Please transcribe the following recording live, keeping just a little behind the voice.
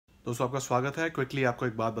दोस्तों आपका स्वागत है। क्विकली आपको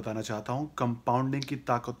एक बात बताना चाहता हूँ। कंपाउंडिंग की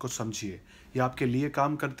ताकत को समझिए। ये आपके लिए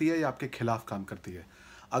काम करती है या आपके खिलाफ काम करती है।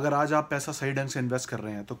 अगर आज आप पैसा सही ढंग से इन्वेस्ट कर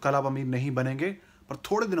रहे हैं तो कल आप अमीर नहीं बनेंगे, पर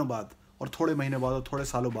थोड़े दिनों बाद और थोड़े महीने बाद और थोड़े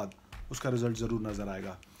सालों बाद उसका रिजल्ट ज़रूर नज़र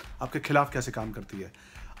आएगा। आपके खिलाफ कैसे काम करती है।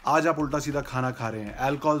 आज आप उल्टा सीधा खाना खा रहे हैं,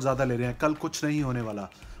 अल्कोहल ज़्यादा ले रहे हैं, कल कुछ नहीं होने वाला,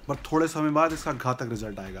 पर थोड़े समय बाद इसका घातक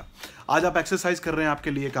रिजल्ट आएगा। आज आप एक्सरसाइज कर रहे हैं,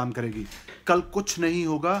 आपके लिए काम करेगी, कल कुछ नहीं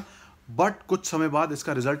होगा, बट कुछ समय बाद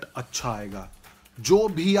इसका रिजल्ट अच्छा आएगा। जो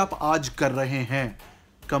भी आप आज कर रहे हैं,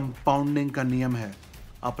 कंपाउंडिंग का नियम है,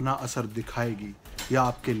 अपना असर दिखाएगी, या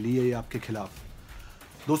आपके लिए या आपके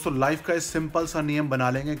खिलाफ। दोस्तों लाइफ का इस सिंपल सा नियम बना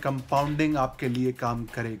लेंगे, कंपाउंडिंग आपके लिए काम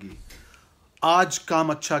करेगी। आज काम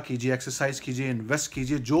अच्छा कीजिए, एक्सरसाइज कीजिए, इन्वेस्ट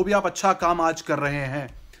कीजिए, जो भी आप अच्छा काम आज कर रहे हैं,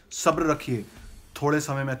 सब्र रखिए, थोड़े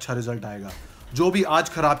समय में अच्छा रिजल्ट आएगा। जो भी आज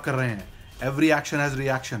खराब कर रहे हैं, every action has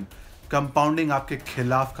reaction, compounding आपके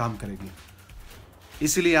खिलाफ काम करेगी।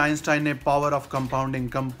 इसीलिए आइंस्टाइन ने power of compounding,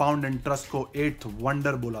 compound interest को 8th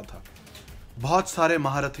वंडर बोला था। बहुत सारे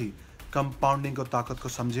महारथी कंपाउंडिंग को ताकत को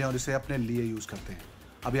समझें और इसे अपने लिए यूज करते हैं।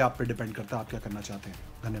 अभी आप पे डिपेंड करता है आप क्या करना चाहते हैं।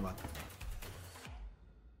 धन्यवाद।